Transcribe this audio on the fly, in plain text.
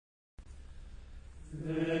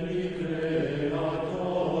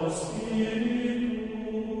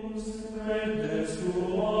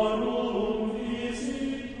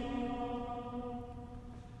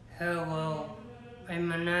Hello, my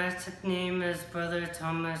monastic name is Brother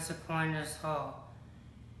Thomas Aquinas Hall.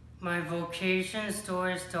 My vocation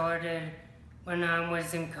story started when I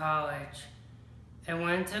was in college. I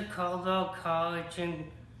went to Caldwell College in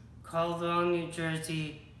Caldwell, New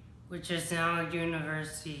Jersey, which is now a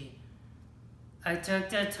university. I took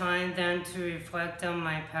the time then to reflect on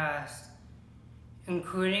my past,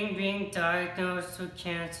 including being diagnosed with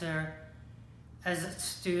cancer as a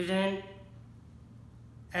student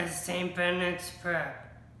at St. Benedict's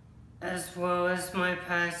Prep, as well as my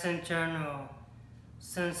past in general,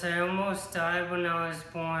 since I almost died when I was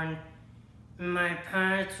born and my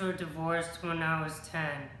parents were divorced when I was 10.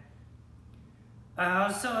 I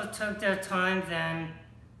also took the time then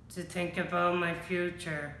to think about my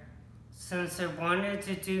future, since I wanted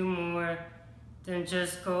to do more than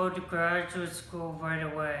just go to graduate school right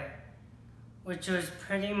away, which was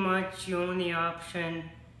pretty much the only option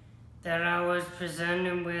that I was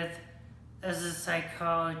presented with as a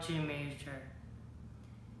psychology major.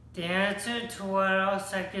 The answer to what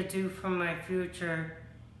else I could do for my future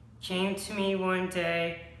came to me one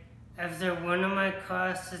day after one of my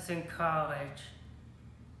classes in college.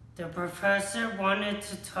 The professor wanted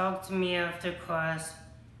to talk to me after class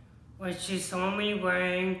when she saw me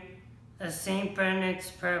wearing a St. Benedict's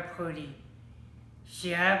Prep hoodie. She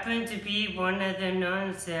happened to be one of the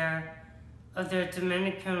nuns there of the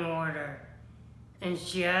Dominican order, and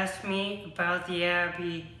she asked me about the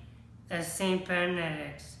Abbey at St.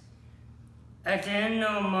 Benedict's. I didn't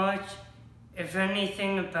know much, if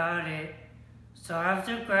anything, about it, so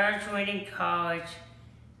after graduating college,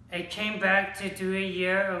 I came back to do a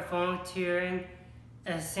year of volunteering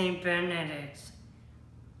at St. Benedict's.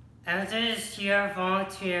 After this year of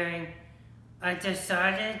volunteering, I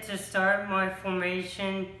decided to start my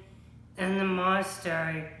formation in the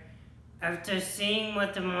monastery after seeing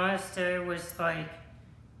what the monastery was like,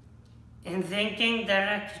 and thinking that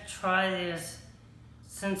I could try this,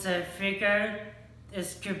 since I figured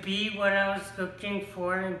this could be what I was looking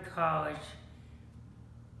for in college.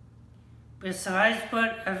 Besides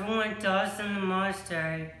what everyone does in the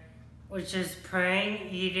monastery, which is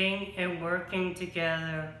praying, eating, and working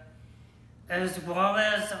together, as well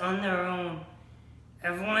as on their own,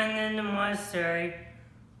 everyone in the monastery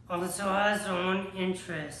also has their own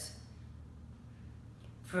interests.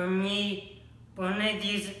 For me, one of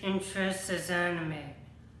these interests is anime.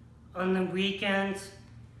 On the weekends,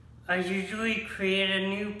 I usually create a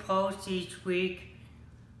new post each week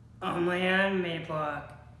on my anime blog,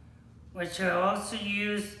 which I also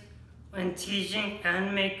use when teaching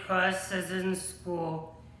anime classes in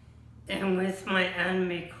school and with my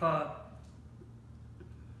anime club.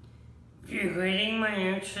 Relating my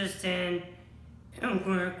interest in and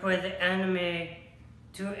work with anime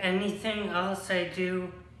to anything else I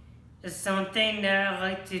do is something that I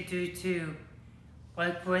like to do too,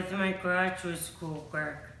 like with my graduate school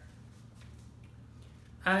work.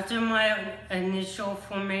 After my initial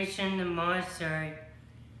formation in the monastery,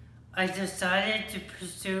 I decided to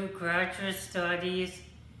pursue graduate studies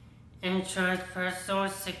in transpersonal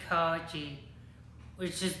psychology,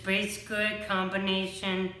 which is basically a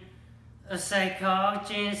combination of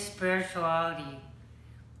psychology and spirituality.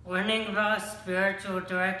 Learning about spiritual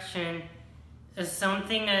direction is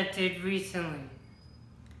something I did recently.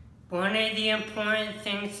 One of the important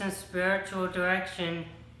things in spiritual direction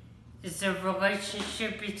is the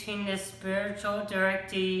relationship between the spiritual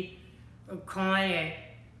directee or client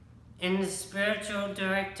and the spiritual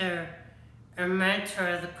director or mentor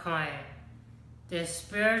of the client. The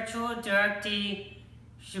spiritual directee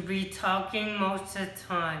should be talking most of the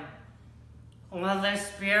time, while the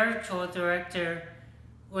spiritual director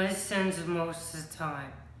listens most of the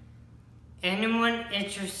time. Anyone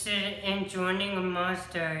interested in joining a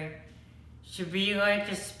monastery should be like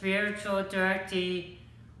a spiritual directee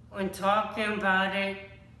when talking about it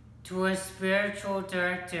to a spiritual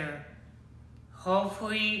director.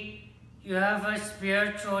 Hopefully, you have a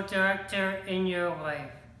spiritual director in your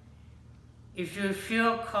life. If you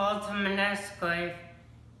feel called to monastic life,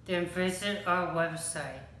 then visit our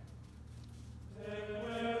website.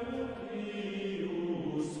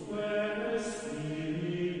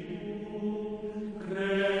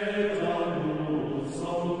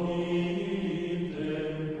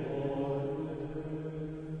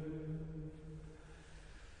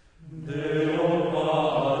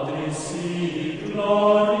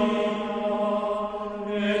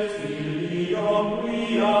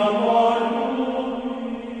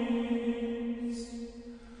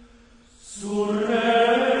 Sur